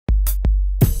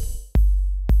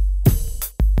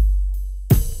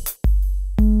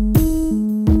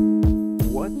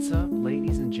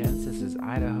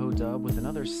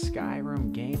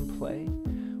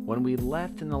when we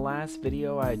left in the last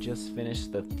video, I had just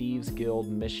finished the Thieves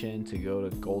Guild mission to go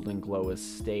to Golden Glow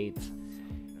Estate.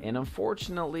 And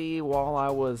unfortunately, while I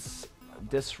was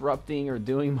disrupting or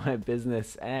doing my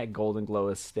business at Golden Glow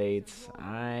Estates,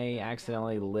 I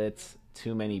accidentally lit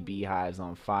too many beehives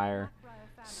on fire.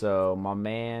 So my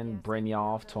man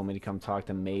Brynjolf told me to come talk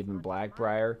to Maven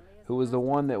Blackbriar, who was the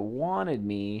one that wanted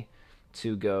me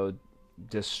to go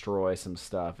destroy some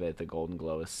stuff at the Golden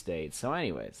Glow Estate. So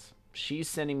anyways, she's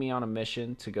sending me on a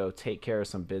mission to go take care of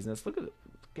some business. Look at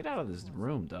get out of this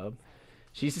room, Dub.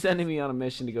 She's sending me on a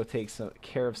mission to go take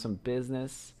care of some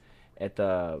business at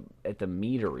the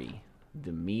meadery.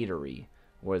 The meadery.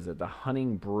 What is it? The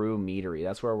Honningbrew Meadery.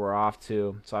 That's where we're off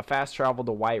to. So I fast traveled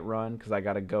to Whiterun because I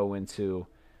got to go into,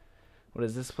 what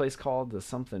is this place called? The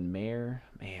something mare?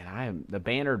 Man, I am the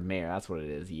Bannered Mare. That's what it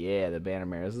is. Yeah, the Bannered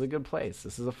Mare. This is a good place.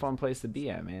 This is a fun place to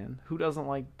be at, man. Who doesn't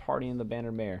like partying the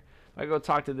Bannered Mare? I go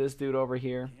talk to this dude over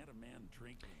here,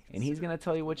 and he's going to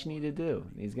tell you what you need to do.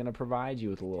 He's going to provide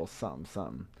you with a little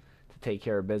something to take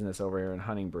care of business over here in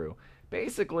Honningbrew.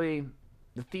 Basically,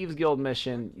 the Thieves Guild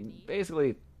mission,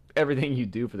 basically everything you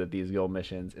do for the Thieves Guild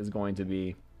missions is going to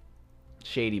be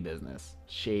shady business,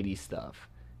 shady stuff.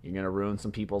 You're going to ruin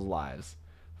some people's lives.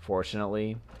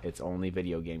 Fortunately, it's only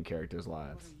video game characters'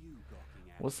 lives.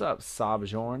 What's up,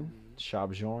 Saborn,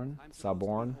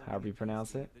 however you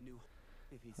pronounce it?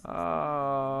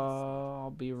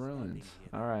 I'll be ruined.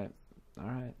 Alright.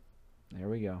 There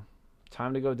we go.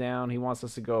 Time to go down. He wants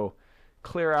us to go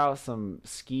clear out some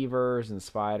skeevers and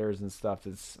spiders and stuff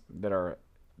that are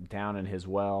down in his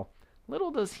well.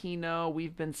 Little does he know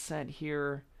we've been sent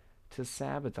here to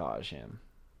sabotage him.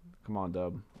 Come on,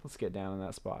 Dub. Let's get down in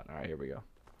that spot. Alright, here we go.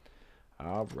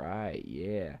 Alright,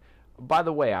 yeah. By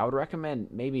the way, I would recommend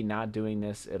maybe not doing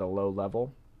this at a low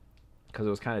level, because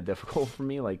it was kind of difficult for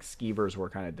me. Like, skeevers were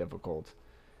kind of difficult.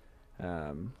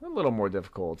 A little more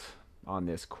difficult on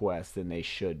this quest than they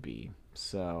should be.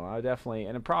 So I definitely,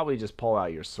 and probably just pull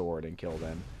out your sword and kill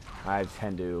them. I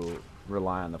tend to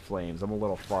rely on the flames. I'm a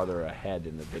little farther ahead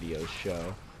in the videos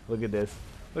show. Look at this.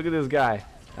 Look at this guy.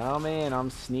 Oh man, I'm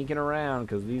sneaking around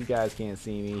because these guys can't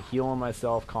see me. Healing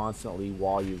myself constantly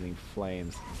while using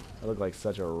flames. I look like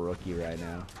such a rookie right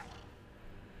now.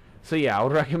 So yeah, I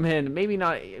would recommend maybe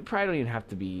not. You probably don't even have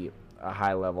to be a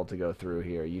high level to go through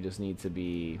here. You just need to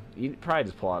be. You probably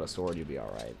just pull out a sword, you'll be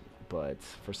all right. But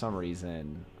for some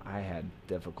reason, I had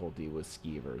difficulty with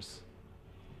skeevers.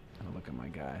 And look at my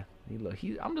guy.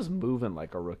 I'm just moving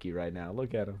like a rookie right now.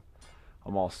 Look at him.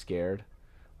 I'm all scared.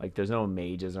 Like there's no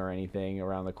mages or anything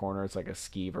around the corner. It's like a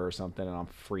skeever or something, and I'm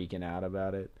freaking out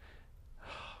about it.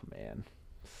 Oh, man,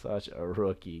 such a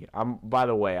rookie. By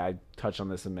the way, I touched on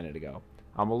this a minute ago.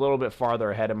 I'm a little bit farther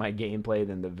ahead of my gameplay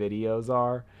than the videos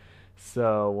are.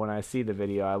 So when I see the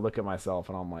video, I look at myself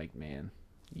and I'm like, man,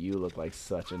 you look like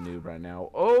such a noob right now.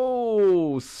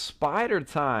 Oh, spider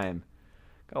time.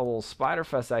 Got a little spider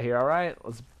fest out here. All right,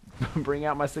 let's bring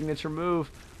out my signature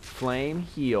move. Flame,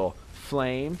 heal.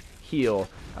 Flame, heal.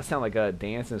 I sound like a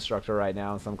dance instructor right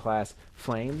now in some class.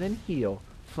 Flame, then heal.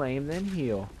 Flame, then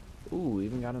heal. Ooh,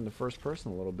 even got into first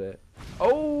person a little bit.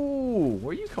 Oh,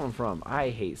 where you coming from? I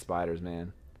hate spiders,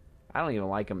 man. I don't even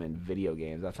like them in video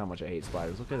games. That's how much I hate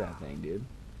spiders. Look at that thing, dude.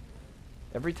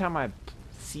 Every time I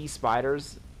see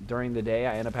spiders during the day,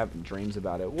 I end up having dreams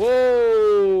about it.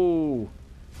 Whoa!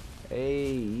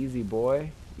 Hey, easy,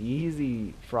 boy.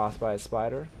 Easy, frostbite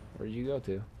spider. Where'd you go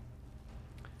to?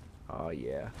 Oh,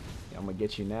 yeah. I'm gonna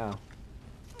get you now.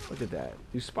 Look at that.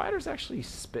 Do spiders actually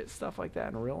spit stuff like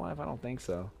that in real life? I don't think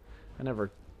so. I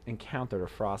never encountered a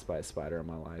frostbite spider in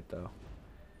my life, though.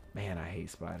 Man, I hate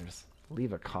spiders.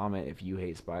 Leave a comment if you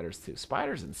hate spiders, too.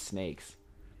 Spiders and snakes.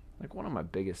 Like, one of my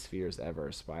biggest fears ever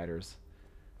is spiders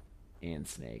and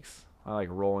snakes. I, like,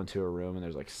 roll into a room, and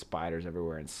there's, like, spiders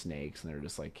everywhere and snakes, and they're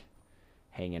just, like,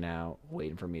 hanging out,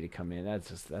 waiting for me to come in.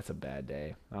 That's a bad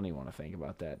day. I don't even want to think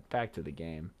about that. Back to the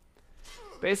game.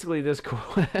 Basically, this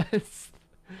quest...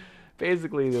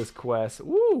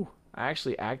 Woo! I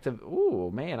actually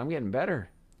Ooh, man, I'm getting better.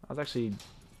 I was actually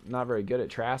not very good at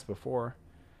Trask before.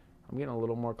 I'm getting a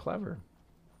little more clever.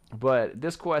 But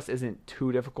this quest isn't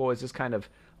too difficult. It's just kind of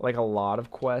like a lot of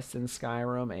quests in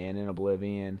Skyrim and in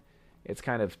Oblivion. It's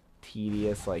kind of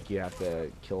tedious. Like, you have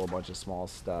to kill a bunch of small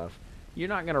stuff. You're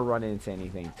not going to run into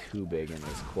anything too big in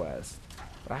this quest.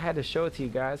 But I had to show it to you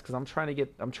guys because I'm trying to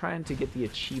get the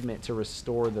achievement to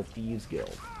restore the Thieves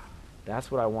Guild. That's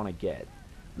what I want to get.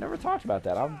 Never talked about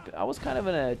that. I was kind of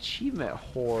an achievement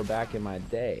whore back in my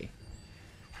day.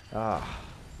 Ah,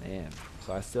 man.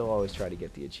 So I still always try to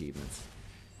get the achievements.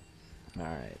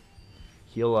 Alright.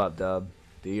 Heal up, Dub.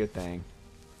 Do your thing.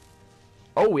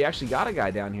 Oh, we actually got a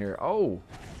guy down here. Oh.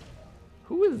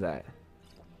 Who is that?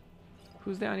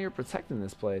 Who's down here protecting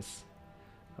this place?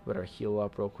 I better heal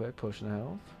up real quick. Potion of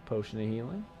health. Potion of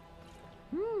healing.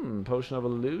 Potion of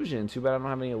illusion. Too bad I don't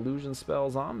have any illusion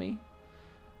spells on me.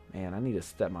 Man, I need to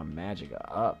step my magic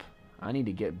up. I need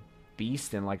to get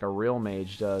beasting like a real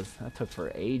mage does. That took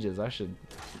for ages. I'm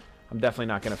definitely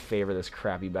not going to favor this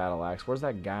crappy battle axe. Where's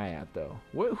that guy at, though?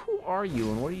 Who are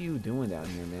you, and what are you doing down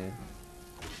here, man?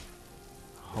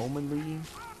 Homily?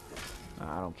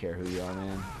 I don't care who you are,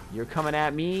 man. You're coming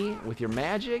at me with your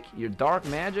magic, your dark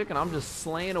magic, and I'm just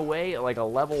slaying away at like a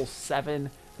level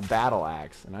 7 battle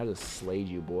axe. And I just slayed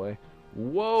you, boy.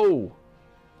 Whoa!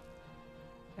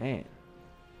 Man.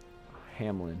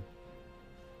 Hamlin.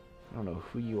 I don't know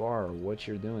who you are or what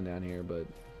you're doing down here, but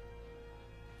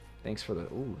thanks for the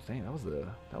dang,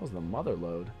 that was the mother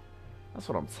load. That's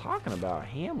what I'm talking about.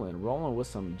 Hamlin rolling with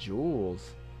some jewels.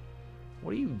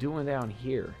 What are you doing down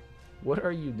here? What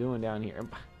are you doing down here?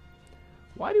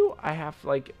 Why do I have,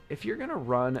 like, if you're gonna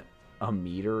run a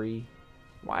meadery,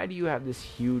 why do you have this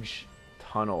huge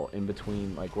tunnel in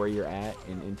between, like, where you're at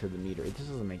and into the meadery? It just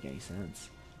doesn't make any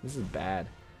sense. This is bad.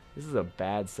 This is a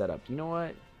bad setup. You know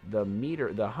what? The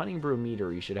Honningbrew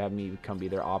Meadery should have me be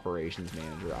their operations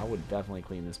manager. I would definitely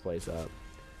clean this place up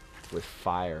with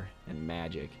fire and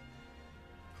magic.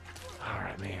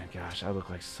 Alright, man, gosh, I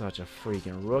look like such a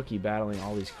freaking rookie battling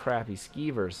all these crappy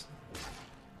skeevers.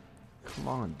 Come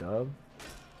on, Dub.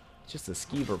 Just a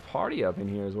skeever party up in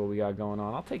here is what we got going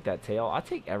on. I'll take that tail. I'll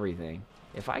take everything.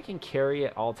 If I can carry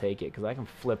it, I'll take it, because I can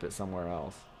flip it somewhere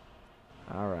else.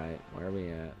 Alright, where are we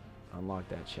at? Unlock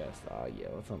that chest. Oh, yeah,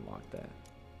 let's unlock that.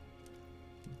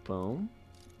 Boom.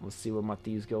 Let's see what my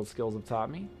Thieves Guild skills have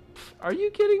taught me. Pff, are you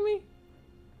kidding me?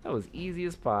 That was easy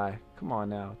as pie. Come on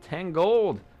now. 10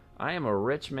 gold. I am a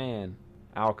rich man.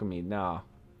 Alchemy. No.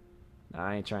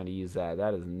 I ain't trying to use that.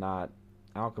 That is not...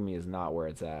 Alchemy is not where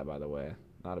it's at, by the way.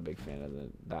 Not a big fan of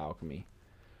the alchemy.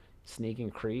 Sneak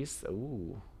increase.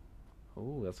 Ooh.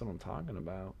 Ooh, that's what I'm talking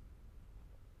about.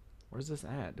 Where's this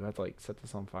at? Do I have to, like, set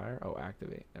this on fire? Oh,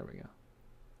 activate. There we go.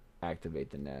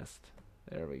 Activate the nest.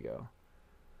 There we go.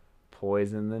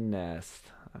 Poison the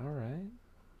nest. Alright.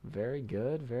 Very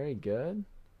good. Very good.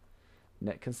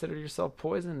 Consider yourself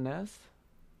poison, nest.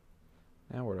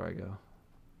 Now where do I go?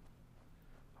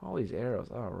 All these arrows.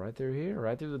 Oh, right through here.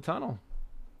 Right through the tunnel.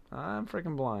 I'm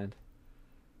freaking blind.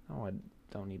 Oh, I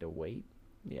don't need to wait.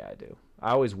 Yeah, I do.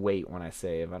 I always wait when I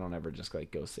save. I don't ever just,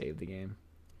 like, go save the game.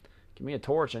 Give me a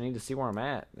torch. I need to see where I'm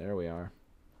at. There we are.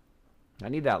 I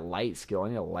need that light skill. I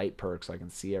need a light perk so I can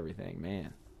see everything.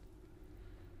 Man.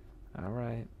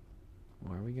 Alright.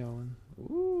 Where are we going?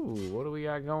 Ooh, what do we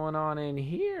got going on in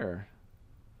here?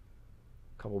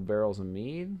 A couple barrels of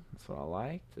mead. That's what I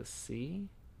like to see.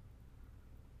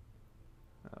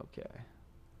 Okay.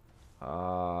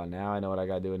 Now I know what I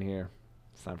gotta do in here.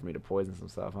 It's time for me to poison some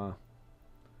stuff, huh?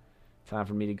 Time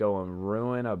for me to go and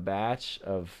ruin a batch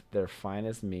of their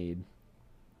finest mead.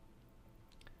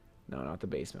 No, not the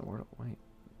basement. Wait.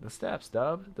 The steps,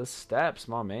 Dub. The steps,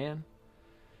 my man.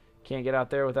 Can't get out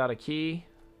there without a key.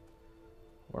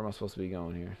 Where am I supposed to be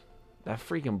going here? That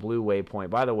freaking blue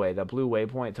waypoint. By the way, that blue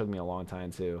waypoint took me a long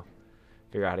time to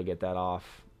figure out how to get that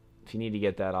off. If you need to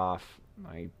get that off,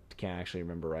 I can't actually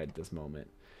remember right at this moment.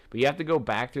 But you have to go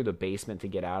back through the basement to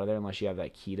get out of there unless you have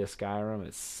that key to Skyrim.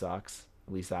 It sucks.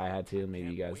 At least I had to. Maybe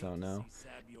you guys don't know.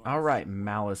 Alright,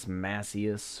 Malus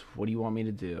Massius. What do you want me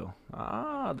to do?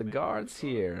 Ah, the guard's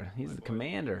here. He's the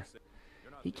commander.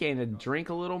 He came to drink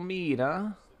a little mead, huh?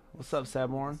 What's up,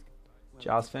 Sabmorn?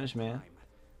 Job's finished, man.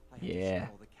 Yeah.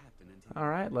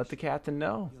 Alright, let the captain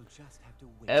know.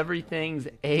 Everything's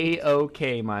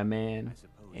A-okay, my man.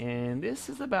 And this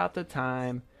is about the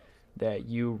time that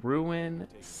you ruin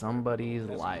somebody's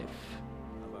life.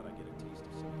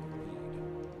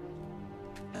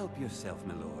 Help yourself,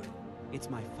 my lord. It's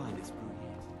my finest brew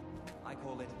yet. I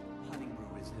call it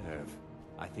Honningbrew Reserve.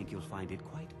 I think you'll find it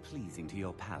quite pleasing to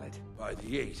your palate. By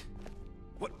the 8.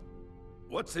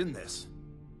 What's in this?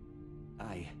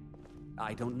 I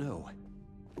don't know.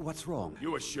 What's wrong?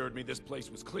 You assured me this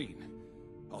place was clean.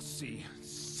 I'll see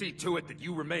to it that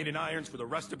you remain in irons for the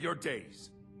rest of your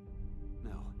days.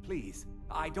 No, please.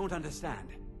 I don't understand.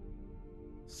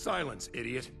 Silence,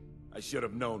 idiot. I should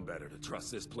have known better to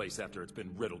trust this place after it's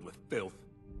been riddled with filth.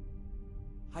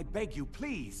 I beg you,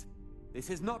 please. This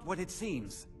is not what it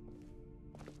seems.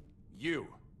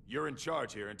 You're in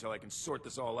charge here until I can sort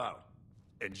this all out.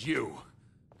 And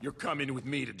you're coming with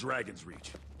me to Dragon's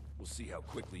Reach. We'll see how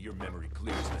quickly your memory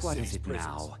clears in the What city's is it prisons.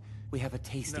 now? We have a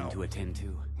tasting to attend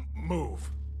to.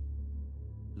 Move.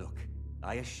 Look,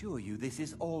 I assure you this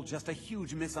is all just a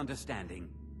huge misunderstanding.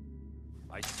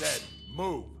 I said,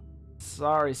 move.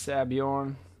 Sorry,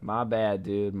 Sabjorn. My bad,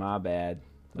 dude. My bad.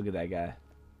 Look at that guy.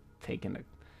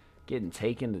 Getting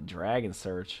taken to Dragon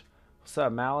Search. What's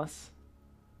up, Malice?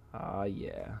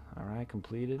 Yeah. Alright,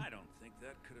 completed. I don't think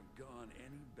that could have gone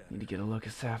any better. Need to get a look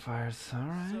at Sapphires.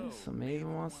 Alright, so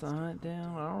Maven wants to hunt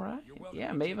down. Alright.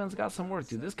 Yeah, Maven's got some work.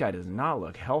 Dude, this guy does not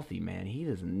look healthy, man. He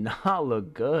does not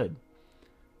look good.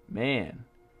 Man.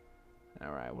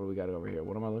 Alright, what do we got over here?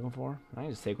 What am I looking for? I can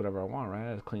just take whatever I want,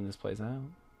 right? I just clean this place out.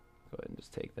 Go ahead and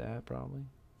just take that, probably.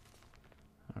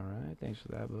 Alright, thanks for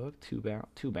that book.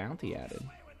 Two bounty added.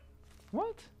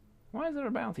 What? Why is there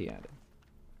a bounty added?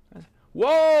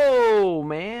 Whoa,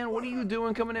 man! What are you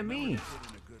doing coming at me?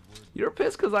 You're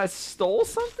pissed because I stole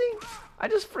something? I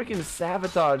just freaking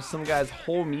sabotaged some guy's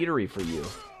whole meadery for you.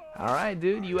 Alright,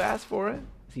 dude, you asked for it.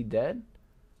 Is he dead?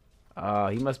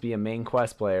 He must be a main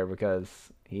quest player because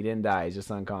he didn't die. He's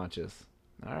just unconscious.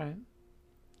 Alright.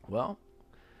 Well,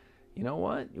 you know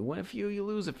what? You win a few, you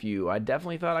lose a few. I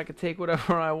definitely thought I could take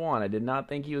whatever I want. I did not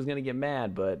think he was going to get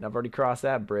mad, but I've already crossed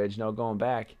that bridge. No going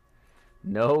back.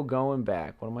 No going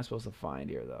back. What am I supposed to find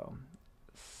here, though?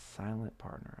 Silent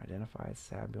partner. Identify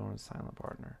Sabjorn's silent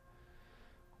partner.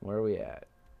 Where are we at?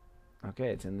 Okay,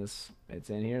 it's in this. It's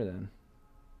in here then.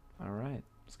 All right,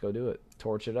 let's go do it.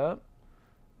 Torch it up.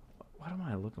 What am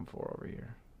I looking for over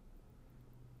here?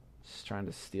 Just trying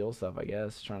to steal stuff, I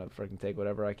guess. Trying to freaking take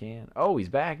whatever I can. Oh, he's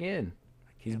back in.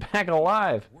 He's back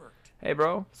alive. Hey,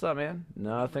 bro. What's up, man?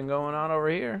 Nothing going on over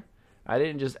here. I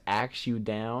didn't just axe you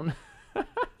down.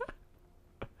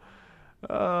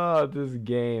 Oh, this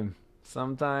game.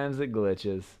 Sometimes it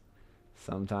glitches.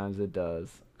 Sometimes it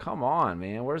does. Come on,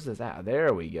 man. Where's this at?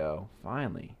 There we go.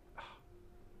 Finally.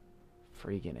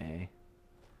 Freaking A.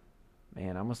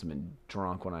 Man, I must have been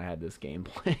drunk when I had this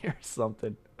gameplay or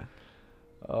something.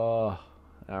 Oh,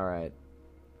 alright.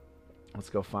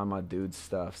 Let's go find my dude's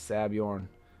stuff. Sabjorn,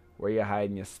 where you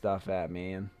hiding your stuff at,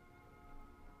 man?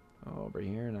 Oh, over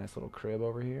here. Nice little crib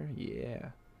over here. Yeah.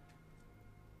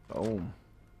 Boom.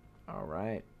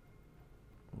 Alright.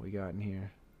 What we got in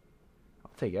here?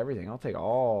 I'll take everything. I'll take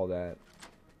all that.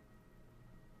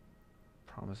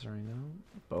 Promissory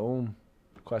note. Boom.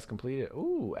 Quest completed.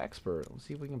 Ooh, expert. Let's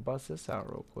see if we can bust this out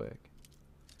real quick.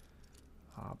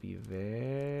 I'll be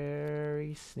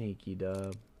very sneaky,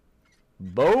 dub.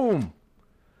 Boom!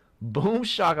 Boom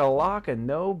shakalaka.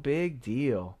 No big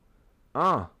deal.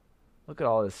 Look at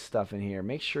all this stuff in here.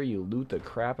 Make sure you loot the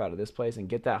crap out of this place and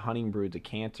get that Honningbrew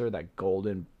decanter, that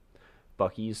golden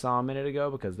bucky you saw a minute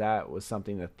ago, because that was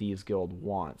something that Thieves Guild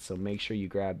wants. So make sure you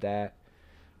grab that.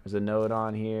 There's a note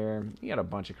on here. You got a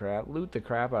bunch of crap. Loot the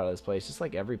crap out of this place, just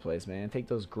like every place, man. Take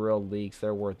those grilled leeks.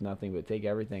 They're worth nothing, but take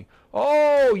everything.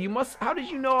 Oh, you must... How did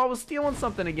you know I was stealing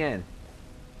something again?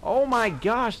 Oh my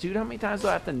gosh, dude. How many times do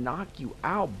I have to knock you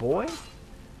out, boy?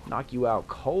 Knock you out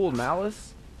cold,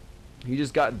 Malice. You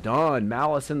just got done.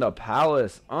 Malice in the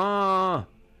palace.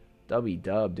 Dubby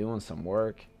Dub doing some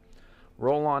work.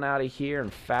 Roll on out of here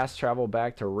and fast travel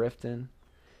back to Riften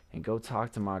and go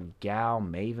talk to my gal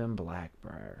Maven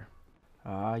Blackbriar.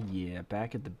 Ah, yeah,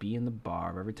 back at the Bee and the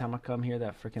Barb. Every time I come here,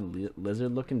 that freaking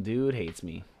lizard-looking dude hates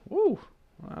me. Woo!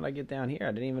 How'd I get down here?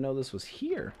 I didn't even know this was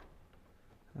here.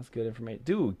 That's good information.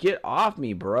 Dude, get off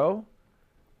me, bro.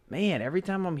 Man, every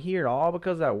time I'm here, all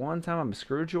because that one time I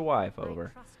screwed your wife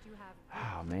over.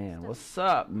 Oh, man. What's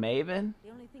up, Maven?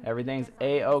 Everything's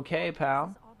A-okay,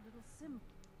 pal.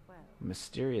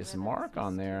 Mysterious mark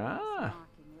on there, huh?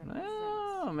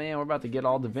 Oh, man, we're about to get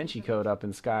all Da Vinci Code up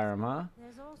in Skyrim, huh?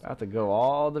 About to go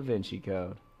all Da Vinci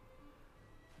Code.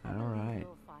 Alright.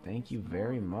 Thank you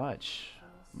very much.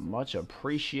 Much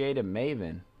appreciated,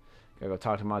 Maven. Gotta go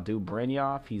talk to my dude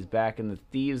Brynjolf. He's back in the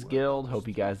Thieves Guild. Hope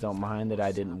you guys don't mind that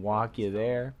I didn't walk you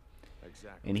there.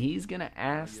 And he's gonna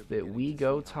ask that we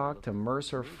go talk to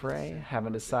Mercer Frey.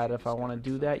 Haven't decided if I want to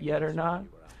do that yet or not.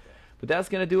 But that's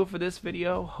going to do it for this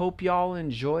video. Hope y'all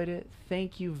enjoyed it.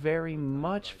 Thank you very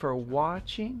much for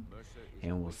watching.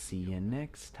 And we'll see you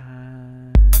next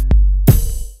time.